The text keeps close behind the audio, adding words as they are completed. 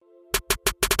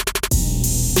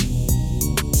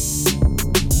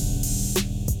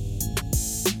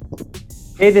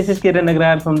Hey, this is Kiran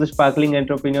Nagrar from the Sparkling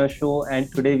Entrepreneur Show,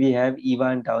 and today we have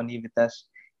Ivan Downey with us.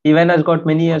 Ivan has got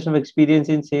many years of experience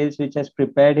in sales, which has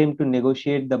prepared him to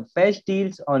negotiate the best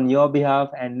deals on your behalf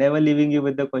and never leaving you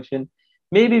with the question,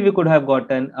 maybe we could have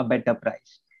gotten a better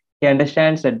price. He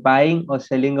understands that buying or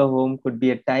selling a home could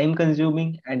be a time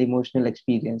consuming and emotional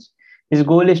experience. His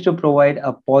goal is to provide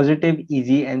a positive,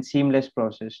 easy, and seamless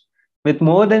process. With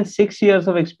more than 6 years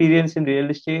of experience in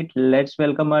real estate, let's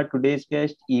welcome our today's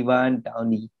guest, Ivan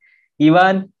Downey.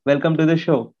 Ivan, welcome to the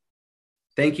show.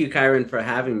 Thank you, Kyron, for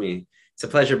having me. It's a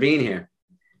pleasure being here.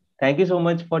 Thank you so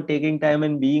much for taking time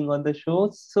and being on the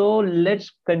show. So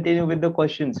let's continue with the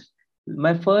questions.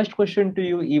 My first question to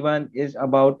you, Ivan, is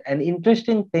about an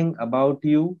interesting thing about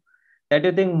you that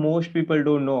you think most people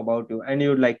don't know about you and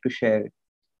you'd like to share it.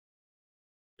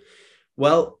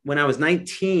 Well, when I was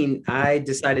 19, I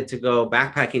decided to go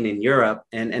backpacking in Europe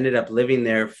and ended up living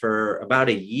there for about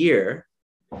a year.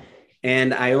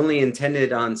 And I only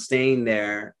intended on staying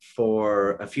there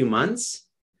for a few months.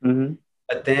 Mhm.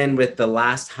 But then with the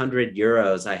last 100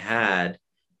 euros I had,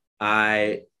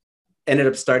 I ended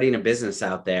up starting a business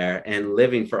out there and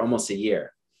living for almost a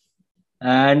year.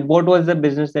 And what was the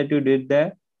business that you did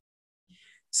there?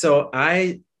 So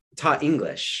I taught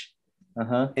English.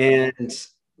 Uh-huh. And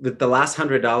with the last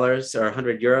 $100 or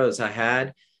 100 euros I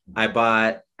had, I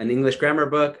bought an English grammar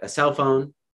book, a cell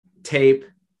phone, tape,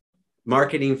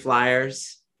 marketing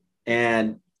flyers,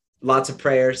 and lots of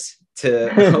prayers to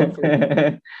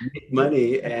hopefully make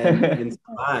money and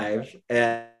survive.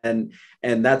 And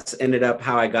that's ended up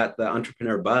how I got the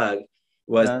entrepreneur bug,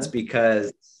 was Uh,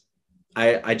 because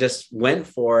I just went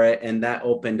for it, and that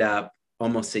opened up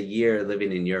almost a year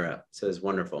living in Europe. So it's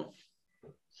wonderful.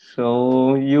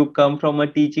 so you come from a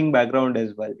teaching background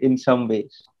as well, in some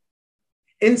ways.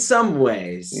 In some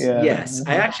ways, Yeah. yes.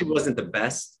 I actually wasn't the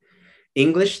best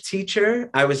English teacher.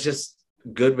 I was just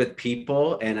good with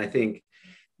people. And I think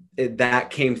that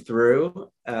came through.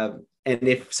 And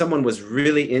if someone was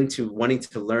really into wanting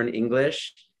to learn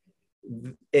English,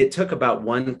 it took about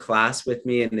one class with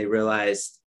me and they realized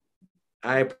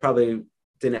I probably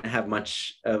didn't have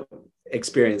much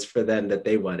experience for them that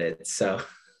they wanted. So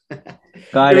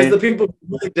it Got was the it. people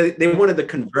they wanted to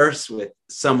converse with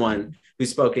someone who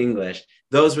spoke English.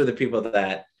 Those were the people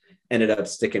that ended up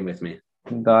sticking with me.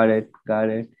 Got it. Got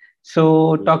it.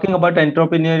 So, talking about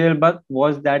entrepreneurial bug,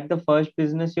 was that the first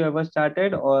business you ever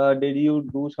started, or did you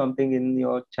do something in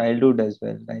your childhood as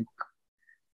well, like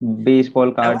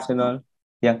baseball That cards was, and all?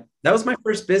 Yeah. that was my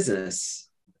first business.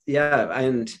 Yeah.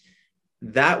 And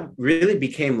that really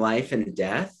became life and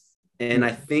death. And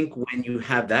I think when you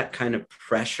have that kind of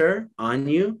pressure on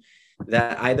you,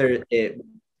 that either it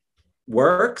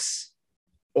works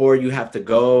or you have to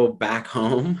go back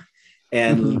home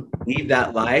and leave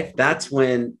that life, that's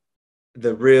when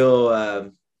the real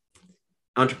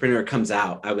entrepreneur comes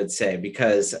out, I would say,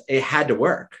 because it had to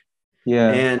work.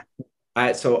 Yeah.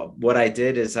 And so what I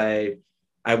did is I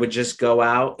would just go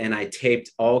out and I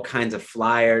taped all kinds of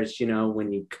flyers,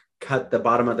 when you cut the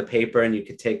bottom of the paper and you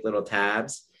could take little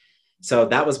tabs. So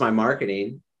that was my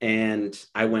marketing. And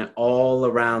I went all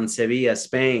around Sevilla,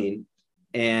 Spain,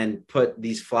 and put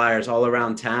these flyers all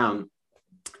around town.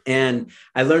 And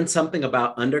I learned something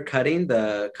about undercutting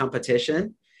the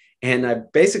competition. And I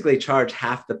basically charged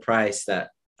half the price that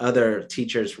other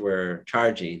teachers were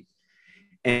charging.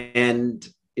 And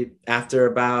after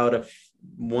about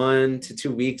 1 to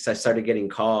 2 weeks, I started getting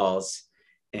calls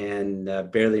and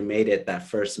barely made it that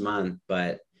first month.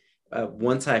 But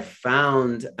once I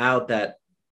found out that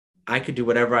I could do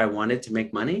whatever I wanted to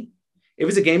make money, it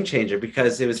was a game changer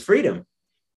because it was freedom.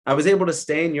 I was able to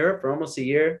stay in Europe for almost a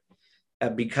year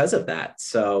because of that.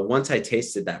 So once I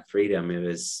tasted that freedom,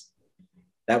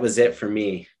 that was it for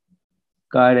me.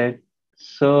 Got it.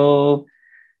 So,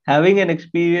 having an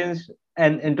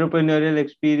entrepreneurial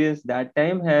experience that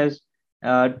time has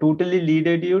totally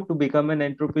leaded you to become an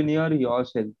entrepreneur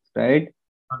yourself, right?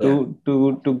 Yeah.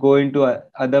 To go into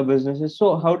other businesses.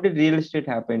 So, how did real estate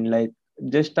happen? Like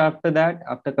just after that,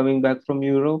 after coming back from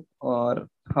Europe, or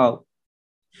how?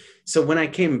 So when I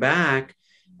came back,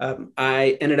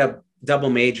 I ended up double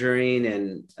majoring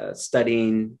and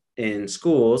studying in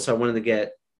school. So I wanted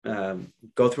to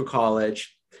go through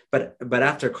college, but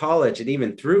after college and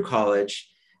even through college,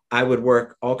 I would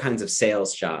work all kinds of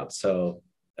sales jobs. So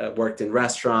worked in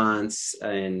restaurants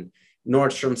and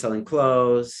Nordstrom selling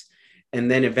clothes, and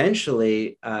then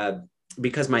eventually,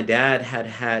 because my dad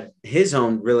had his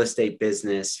own real estate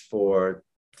business for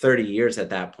 30 years at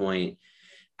that point,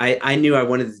 I knew I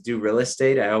wanted to do real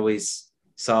estate. I always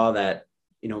saw that,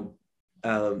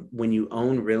 when you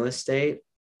own real estate,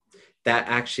 that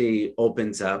actually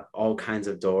opens up all kinds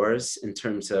of doors in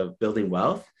terms of building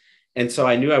wealth. And so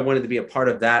I knew I wanted to be a part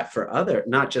of that for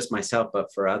not just myself,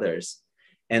 but for others.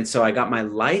 And so I got my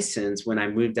license when I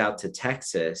moved out to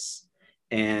Texas.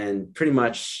 And pretty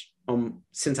much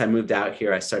since I moved out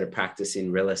here, I started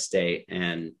practicing real estate.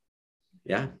 And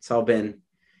yeah, it's all been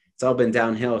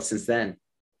downhill since then.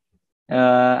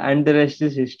 And the rest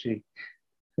is history.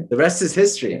 The rest is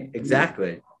history.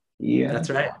 Exactly. Yeah. That's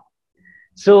right.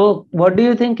 So, what do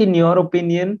you think, in your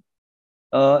opinion,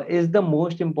 is the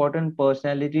most important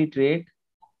personality trait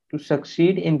to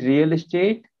succeed in real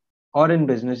estate or in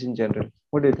business in general?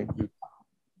 What do you think?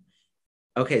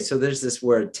 Okay, so there's this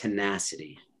word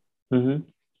tenacity. Mm-hmm.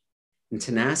 And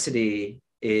tenacity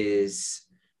is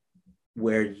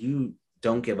where you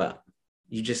don't give up.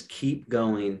 You just keep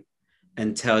going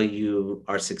until you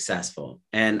are successful.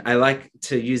 And I like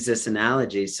to use this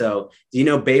analogy. So, do you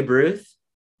know Babe Ruth?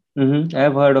 Mm-hmm.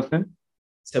 I've heard of him.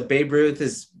 So, Babe Ruth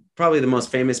is probably the most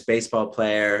famous baseball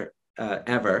player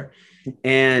ever.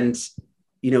 And,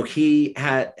 he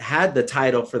had the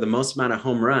title for the most amount of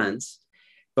home runs.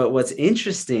 But what's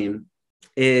interesting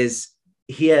is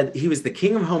he was the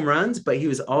king of home runs, but he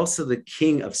was also the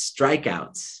king of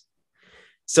strikeouts.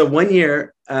 So one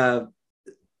year,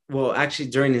 actually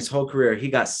during his whole career, he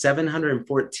got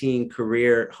 714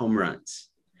 career home runs.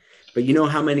 But you know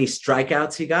how many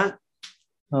strikeouts he got?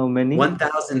 How many?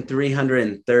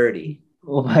 1,330.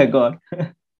 Oh my God.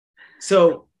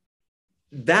 So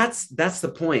that's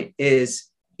the point, is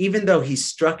even though he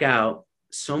struck out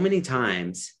so many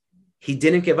times, he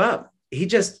didn't give up. He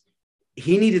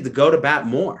needed to go to bat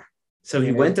more. So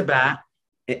he went to bat,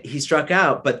 he struck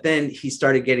out, but then he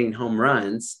started getting home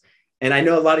runs. And I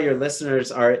know a lot of your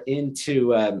listeners are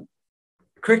into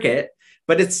cricket,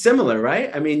 but it's similar, right?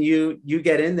 I mean, you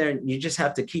get in there and you just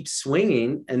have to keep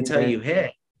swinging until you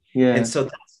hit. Yeah. And so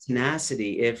that's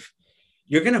tenacity. If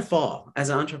you're going to fall as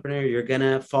an entrepreneur, you're going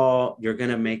to fall, you're going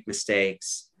to make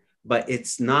mistakes, but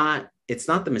it's not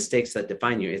the mistakes that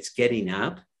define you. It's getting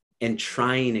up and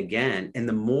trying again. And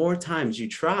the more times you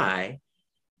try,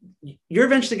 you're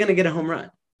eventually going to get a home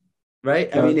run, right?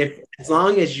 I mean, as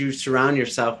long as you surround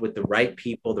yourself with the right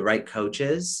people, the right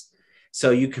coaches,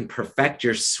 so you can perfect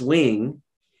your swing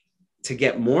to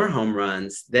get more home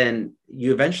runs, then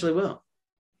you eventually will.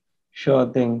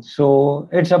 Sure thing. So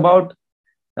it's about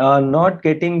not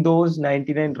getting those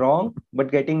 99 wrong,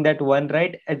 but getting that one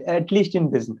right, at least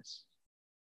in business.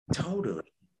 Totally.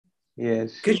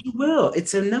 Yes. Because you will.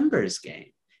 It's a numbers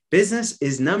game. Business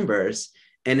is numbers.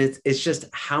 And it's just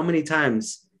how many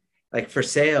times, like for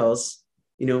sales,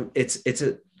 it's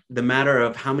the matter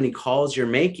of how many calls you're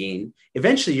making.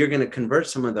 Eventually, you're going to convert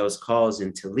some of those calls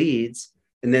into leads,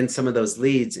 and then some of those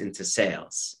leads into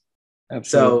sales.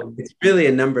 Absolutely. So it's really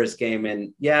a numbers game.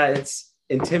 And yeah, it's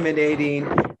intimidating,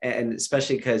 and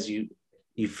especially because you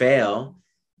fail,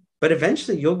 but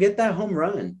eventually you'll get that home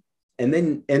run. And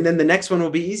then the next one will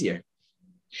be easier.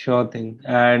 Sure thing.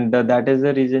 And that is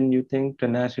the reason you think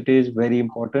tenacity is very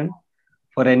important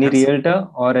for any realtor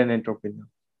or an entrepreneur?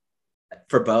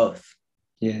 For both.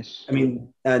 Yes. I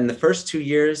mean, in the first 2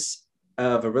 years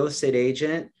of a real estate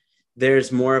agent,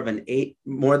 there's more than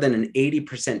an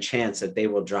 80% chance that they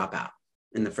will drop out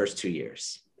in the first 2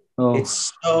 years. Oh.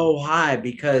 It's so high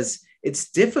because it's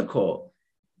difficult.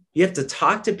 You have to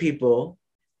talk to people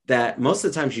that most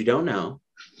of the times you don't know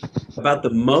about the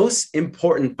most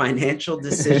important financial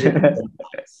decision.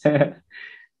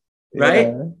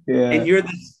 Right? Yeah. And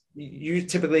you're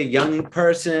typically a young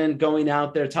person going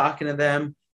out there talking to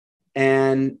them,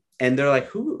 and they're like,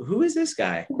 who is this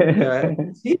guy? Yeah.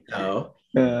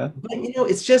 But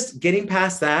it's just getting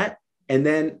past that and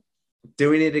then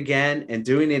doing it again and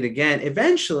doing it again.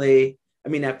 Eventually, I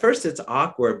mean, at first it's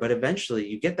awkward, but eventually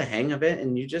you get the hang of it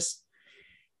and you just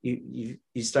you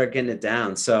start getting it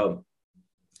down. So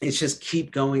it's just keep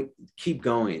going, keep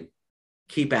at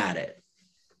it.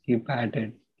 Keep at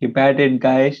it,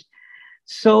 guys.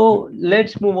 So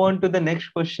let's move on to the next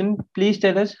question. Please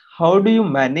tell us, how do you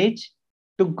manage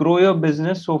to grow your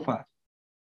business so far?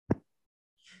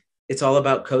 It's all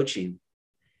about coaching.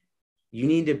 You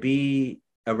need to be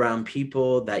around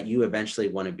people that you eventually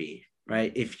want to be,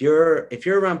 right? If you're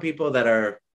around people that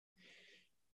are,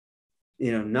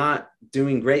 not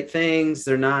doing great things,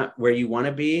 they're not where you want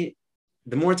to be,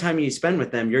 the more time you spend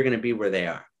with them, you're going to be where they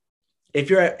are.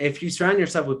 If you surround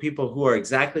yourself with people who are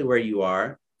exactly where you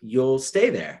are, you'll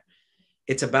stay there.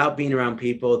 It's about being around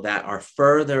people that are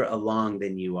further along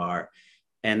than you are.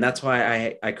 And that's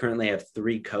why I currently have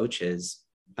 3 coaches.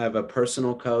 I have a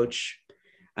personal coach,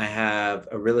 I have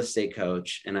a real estate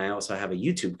coach, and I also have a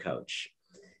YouTube coach.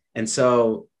 And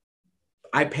so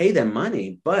I pay them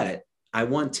money, but I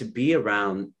want to be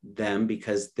around them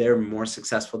because they're more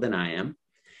successful than I am.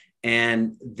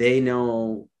 And they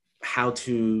know how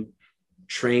to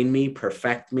train me,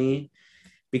 perfect me,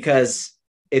 because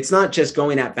it's not just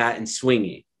going at bat and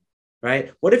swinging,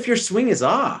 right? What if your swing is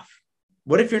off?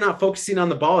 What if you're not focusing on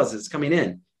the ball as it's coming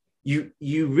in? You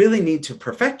really need to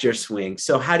perfect your swing.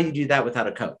 So how do you do that without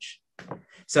a coach?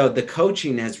 So the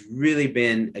coaching has really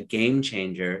been a game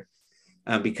changer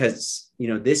because,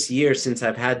 this year since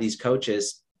I've had these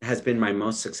coaches has been my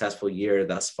most successful year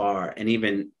thus far. And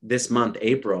even this month,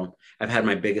 April, I've had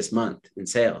my biggest month in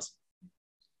sales.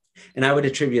 And I would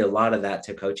attribute a lot of that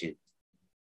to coaching.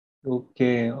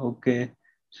 Okay, okay.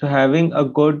 So having a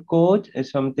good coach is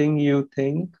something you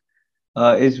think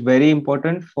is very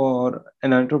important for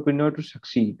an entrepreneur to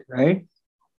succeed, right?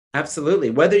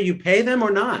 Absolutely. Whether you pay them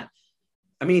or not.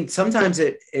 I mean, sometimes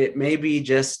it may be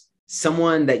just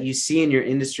someone that you see in your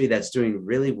industry that's doing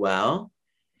really well.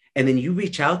 And then you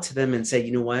reach out to them and say,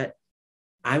 you know what?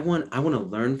 I want to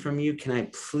learn from you. Can I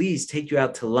please take you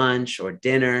out to lunch or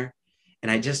dinner?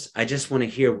 And I just want to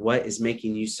hear what is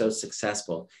making you so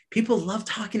successful. People love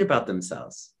talking about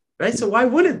themselves, right? So why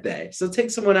wouldn't they? So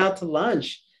take someone out to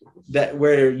lunch that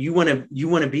where you want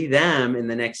to be them in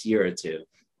the next year or two.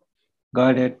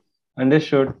 Got it.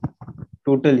 Understood.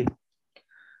 Totally.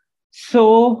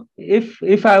 So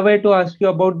if I were to ask you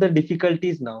about the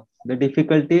difficulties now, the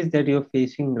difficulties that you're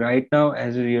facing right now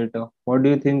as a realtor, what do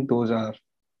you think those are?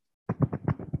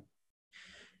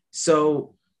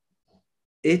 So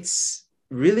it's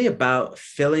really about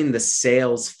filling the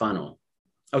sales funnel.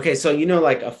 Okay, so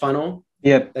like a funnel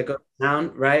Yep. that goes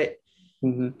down, right?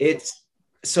 Mm-hmm. It's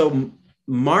so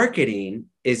marketing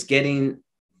is getting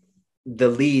the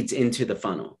leads into the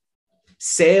funnel.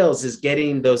 Sales is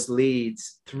getting those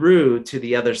leads through to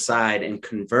the other side and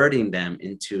converting them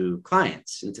into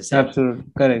clients, into sales. Absolutely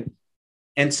correct.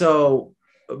 And so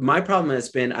my problem has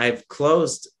been I've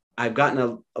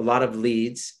gotten a lot of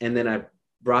leads and then I've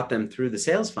brought them through the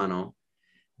sales funnel.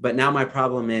 But now my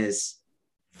problem is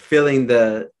filling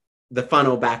the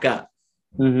funnel back up.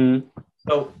 Mm-hmm.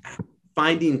 So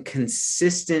finding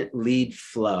consistent lead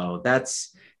flow,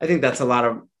 I think that's a lot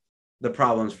of the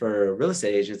problems for real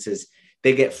estate agents is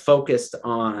they get focused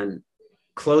on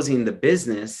closing the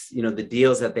business, the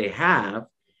deals that they have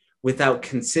without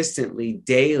consistently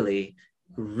daily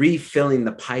refilling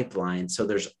the pipeline. So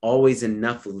there's always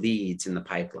enough leads in the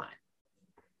pipeline.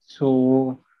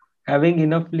 So having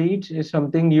enough leads is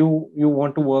something you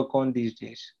want to work on these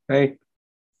days, right?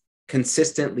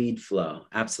 Consistent lead flow.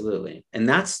 Absolutely. And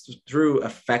that's through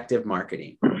effective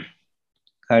marketing.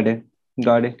 Got it.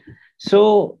 Got it.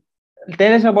 So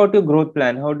tell us about your growth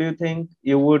plan. How do you think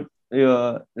you would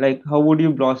like how would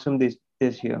you blossom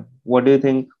this year? What do you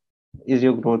think is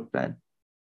your growth plan?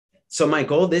 So my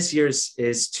goal this year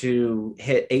is to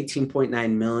hit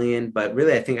 18.9 million, but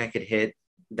really I think I could hit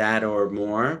that or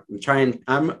more. I'm trying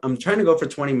to go for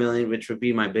 20 million, which would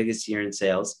be my biggest year in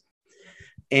sales.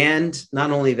 And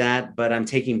not only that, but I'm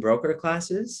taking broker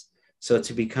classes. So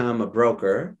to become a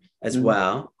broker as Mhm.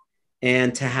 well,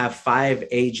 and to have 5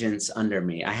 agents under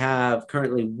me. I have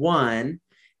currently one,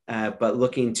 but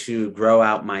looking to grow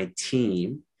out my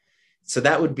team. So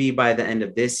that would be by the end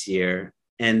of this year.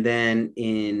 And then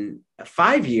in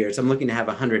 5 years, I'm looking to have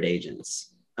 100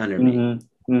 agents under me.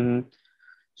 Mm-hmm. Mm-hmm.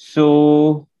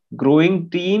 So growing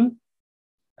team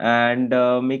and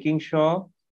making sure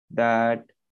that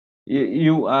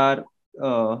you are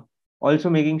uh, also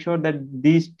making sure that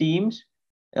these teams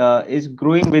is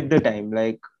growing with the time.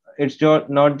 Like it's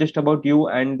not just about you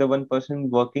and the one person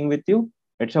working with you.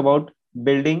 It's about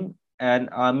building an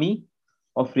army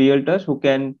of realtors who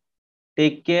can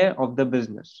take care of the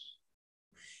business.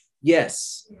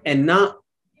 Yes. And not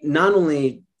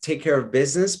only take care of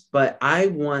business, but I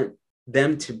want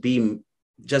them to be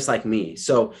just like me.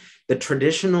 So the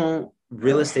traditional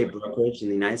real estate brokerage in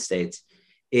the United States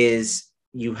is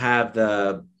you have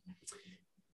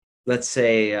let's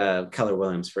say Keller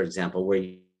Williams, for example, where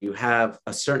you have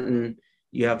an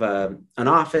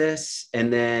office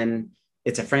and then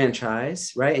it's a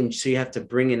franchise, right? And so you have to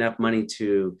bring enough money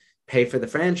to pay for the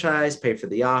franchise, pay for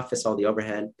the office, all the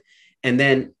overhead, and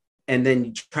then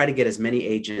you try to get as many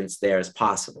agents there as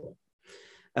possible.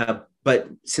 But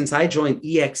since I joined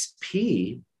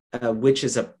EXP, which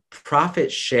is a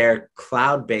profit share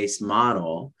cloud-based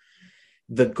model,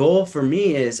 the goal for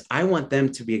me is I want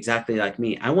them to be exactly like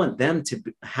me. I want them to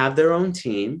have their own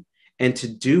team and to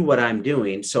do what I'm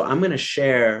doing. So I'm going to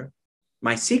share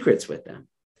my secrets with them.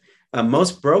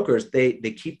 Most brokers, they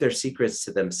keep their secrets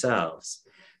to themselves.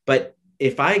 But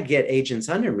if I get agents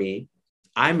under me,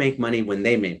 I make money when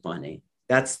they make money.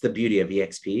 That's the beauty of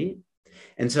EXP.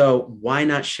 And so why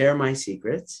not share my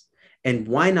secrets, and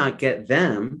why not get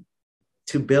them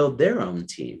to build their own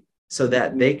team so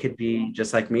that they could be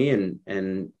just like me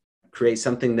and create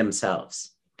something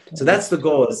themselves. So that's the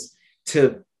goal, is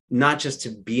to not just to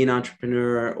be an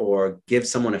entrepreneur or give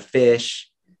someone a fish,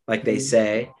 like they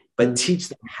say, but teach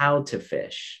them how to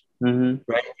fish,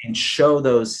 right? And show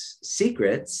those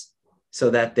secrets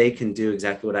so that they can do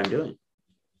exactly what I'm doing.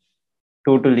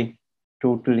 Totally.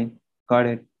 Totally. Got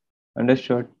it.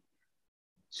 Understood.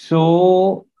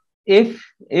 So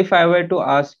if I were to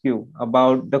ask you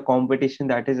about the competition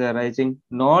that is arising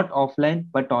not offline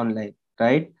but online,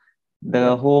 right? The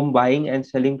Yep. home buying and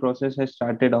selling process has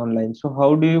started online. So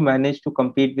how do you manage to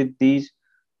compete with these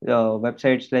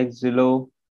websites like Zillow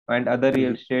and other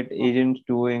real Mhm. estate agents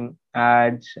doing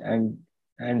ads and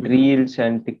Mhm. reels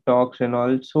and TikToks and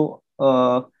all? So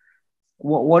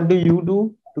what do you do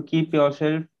to keep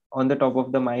yourself on the top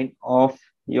of the mind of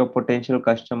your potential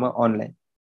customer online?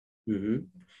 Mhm.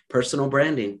 Personal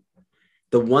branding.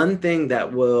 The one thing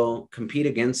that will compete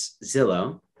against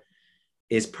Zillow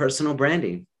is personal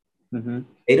branding. Mm-hmm.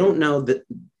 They don't know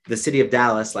the city of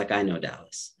Dallas like I know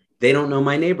Dallas. They don't know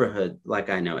my neighborhood like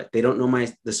I know it. They don't know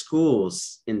the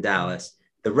schools in Dallas,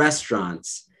 the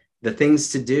restaurants, the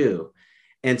things to do.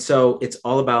 And so it's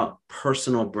all about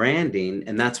personal branding.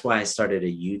 And that's why I started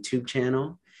a YouTube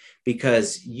channel,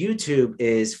 because YouTube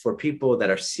is for people that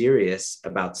are serious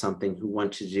about something, who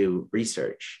want to do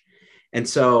research. And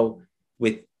so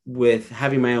with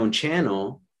having my own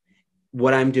channel,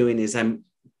 what I'm doing is I'm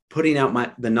putting out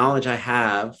the knowledge I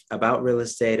have about real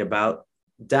estate, about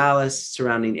Dallas,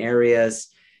 surrounding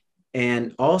areas,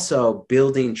 and also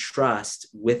building trust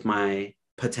with my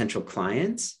potential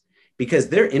clients, because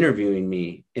they're interviewing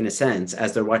me in a sense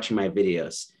as they're watching my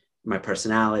videos, my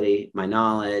personality, my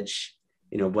knowledge,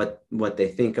 what they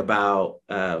think about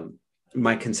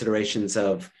my considerations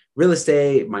of real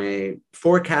estate, my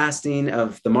forecasting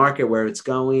of the market, where it's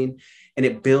going, and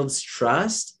it builds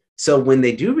trust. So when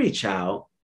they do reach out,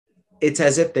 it's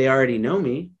as if they already know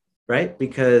me, right?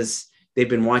 Because they've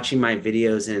been watching my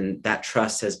videos and that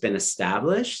trust has been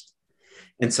established.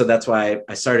 And so that's why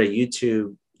I started a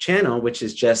YouTube channel, which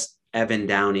is just Evan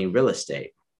Downey Real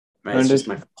Estate, right? It's just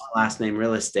my Understood. last name,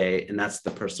 real estate, and that's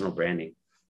the personal branding.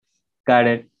 Got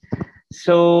it.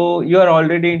 So you are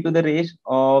already into the race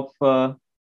of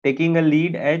taking a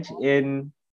lead edge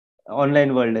in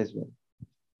online world as well.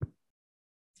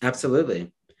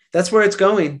 Absolutely. That's where it's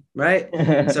going, right?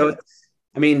 So,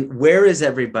 I mean, where is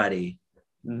everybody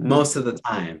Mhm. most of the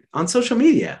time? On social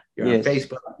media. You're on Yes.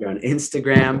 Facebook, you're on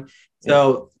Instagram. Yeah.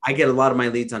 So I get a lot of my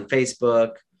leads on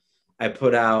Facebook. I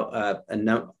put out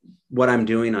what I'm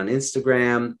doing on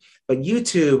Instagram, but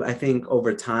YouTube, I think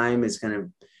over time is going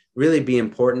to really be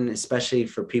important, especially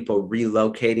for people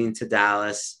relocating to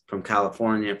Dallas from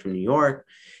California, from New York.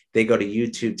 They go to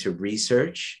YouTube to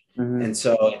research. Mhm. And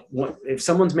so if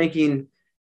someone's making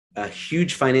a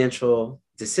huge financial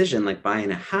decision like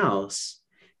buying a house,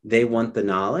 they want the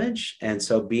knowledge. And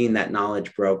so being that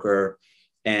knowledge broker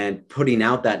and putting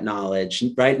out that knowledge,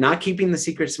 right? Not keeping the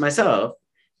secrets to myself,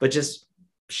 but just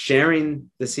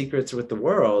sharing the secrets with the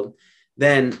world,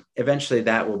 then eventually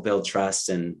that will build trust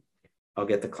and I'll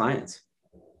get the clients.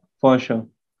 For sure.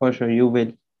 For sure, you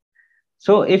will.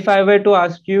 So if I were to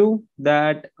ask you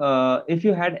that if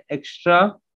you had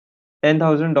extra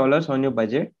 $10,000 on your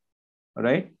budget,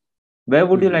 right? Where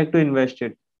would you Mhm. like to invest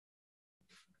it?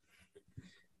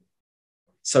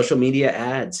 Social media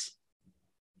ads,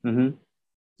 Mm-hmm.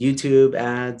 YouTube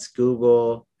ads,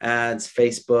 Google ads,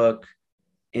 Facebook,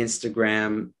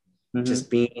 Instagram, Mm-hmm. just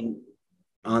being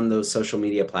on those social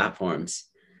media platforms.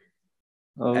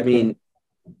 I Okay. mean,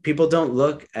 people don't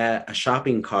look at a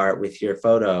shopping cart with your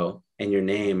photo and your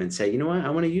name and say, you know what, I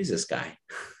want to use this guy.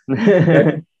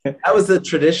 Right? That was the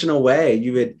traditional way.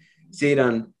 You would see it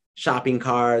on shopping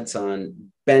carts,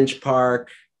 on bench park,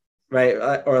 right?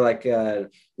 Or like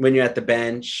when you're at the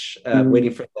bench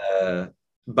waiting Mhm. for the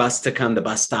bus to come, the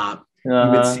bus stop, you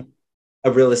would see Uh-huh.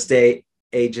 a real estate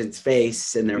agent's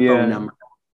face and their phone Yeah. number.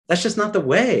 That's just not the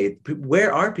way.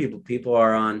 Where are people? People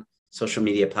are on social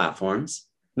media platforms.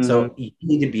 Mm-hmm. So you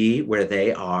need to be where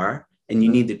they are, and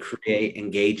you need to create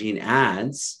engaging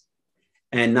ads.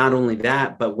 And not only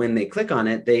that, but when they click on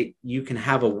it, you can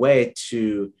have a way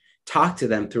to talk to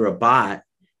them through a bot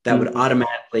that would Mm-hmm.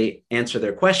 automatically answer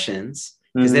their questions,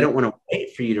 because they Mm-hmm. don't want to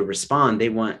wait for you to respond. They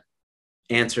want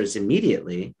answers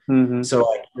immediately. Mm-hmm. So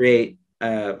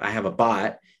I have a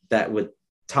bot that would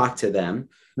talk to them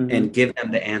Mm-hmm. and give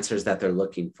them the answers that they're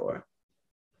looking for.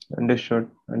 Understood.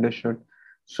 Understood.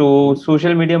 So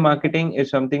social media marketing is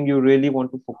something you really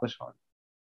want to focus on.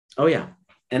 Oh, yeah.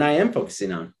 And I am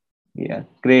focusing on. Yeah,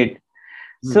 great.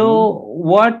 Mhm. So,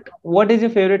 what is your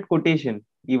favorite quotation,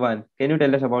 Ivan? Can you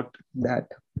tell us about that?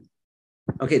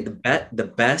 Okay, the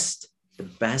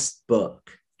best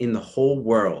book in the whole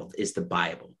world is the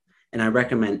Bible. And I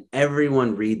recommend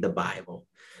everyone read the Bible.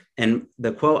 And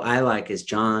the quote I like is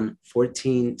John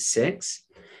 14:6.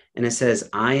 And it says,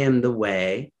 I am the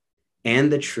way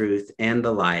and the truth and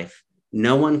the life.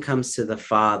 No one comes to the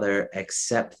Father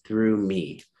except through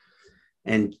me.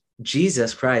 And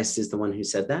Jesus Christ is the one who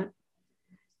said that.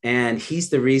 And he's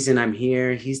the reason I'm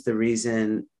here. He's the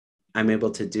reason I'm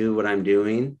able to do what I'm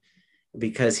doing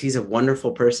because he's a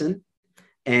wonderful person.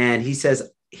 And he says,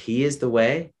 he is the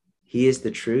way, he is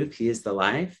the truth, he is the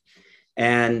life.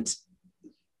 And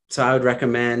so I would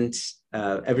recommend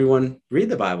everyone read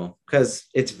the Bible because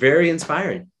it's very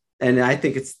inspiring. And I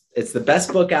think it's the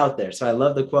best book out there. So I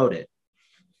love to quote it.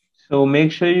 So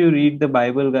make sure you read the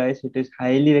Bible, guys. It is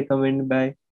highly recommended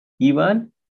by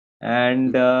Ivan.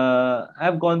 And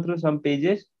I've gone through some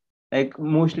pages, like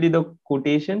mostly the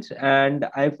quotations, and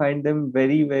I find them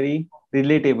very, very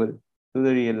relatable to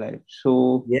the real life.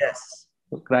 Yes.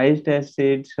 So Christ has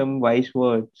said some wise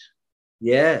words.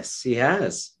 Yes, he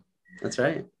has. That's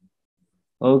right.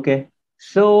 Okay.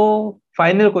 So,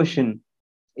 final question.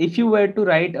 If you were to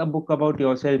write a book about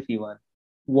yourself, Ivan,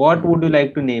 what would you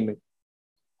like to name it?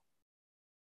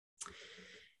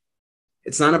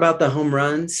 It's not about the home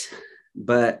runs,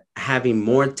 but having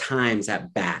more times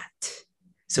at bat.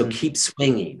 So keep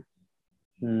swinging.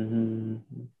 Mm-hmm.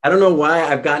 I don't know why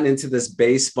I've gotten into this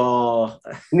baseball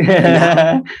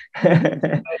analogy,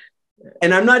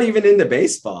 and I'm not even into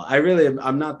baseball.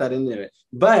 I'm not that into it.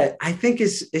 But I think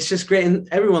it's just great, and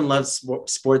everyone loves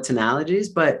sports analogies.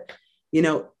 But you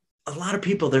know, a lot of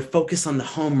people they're focused on the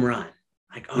home run.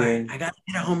 Like, all right, Yeah. I got to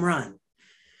hit a home run.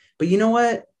 But you know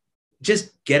what?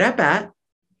 Just get at bat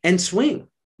and swing.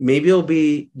 Maybe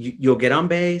you'll get on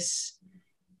base.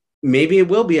 Maybe it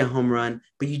will be a home run,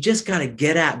 but you just got to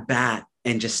get at bat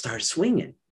and just start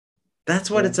swinging. That's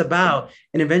what Yeah. it's about.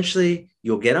 And eventually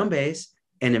you'll get on base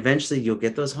and eventually you'll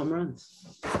get those home runs.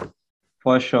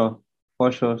 For sure.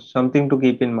 For sure. Something to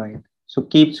keep in mind. So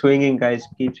keep swinging, guys.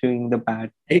 Keep swinging the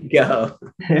bat. There you go.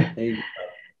 There you go.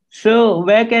 So,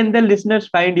 where can the listeners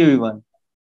find you, Ivan?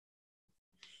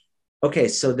 Okay,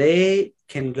 so they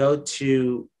can go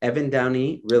to Evan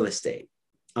Downey Real Estate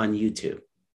on YouTube.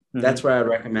 That's Mm-hmm. where I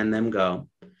recommend them go.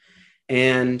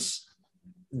 And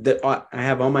I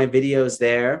have all my videos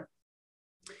there.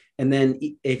 And then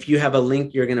if you have a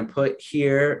link you're going to put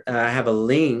here, I have a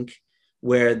link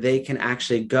where they can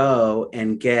actually go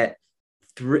and get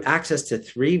access to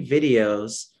 3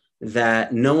 videos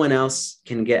that no one else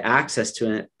can get access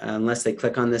to it unless they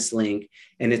click on this link.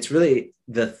 And it's really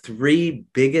the 3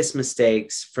 biggest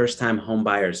mistakes first-time home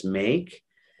buyers make.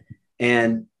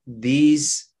 And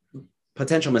these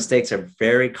potential mistakes are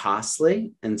very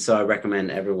costly. And so I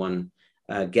recommend everyone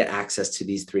get access to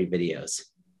these 3 videos.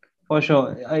 For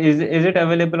sure. Is it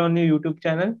available on your YouTube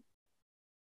channel?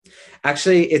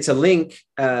 Actually, it's a link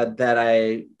that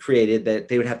I created that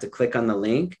they would have to click on the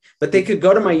link, but they could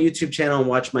go to my YouTube channel and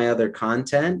watch my other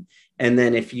content. And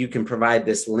then if you can provide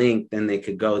this link, then they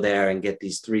could go there and get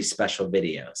these 3 special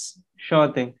videos.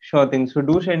 Sure thing. Sure thing. So,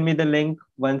 do send me the link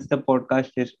once the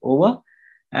podcast is over.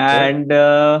 Sure.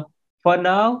 And for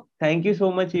now, thank you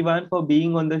so much, Ivan, for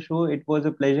being on the show. It was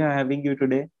a pleasure having you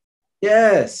today.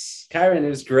 Yes, Kyron, it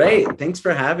was great. Thanks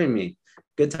for having me.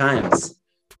 Good times.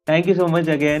 Thank you so much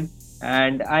again.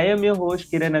 And I am your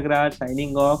host, Kiran Agrar,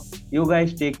 signing off. You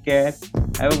guys take care.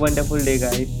 Have a wonderful day,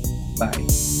 guys.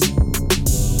 Bye.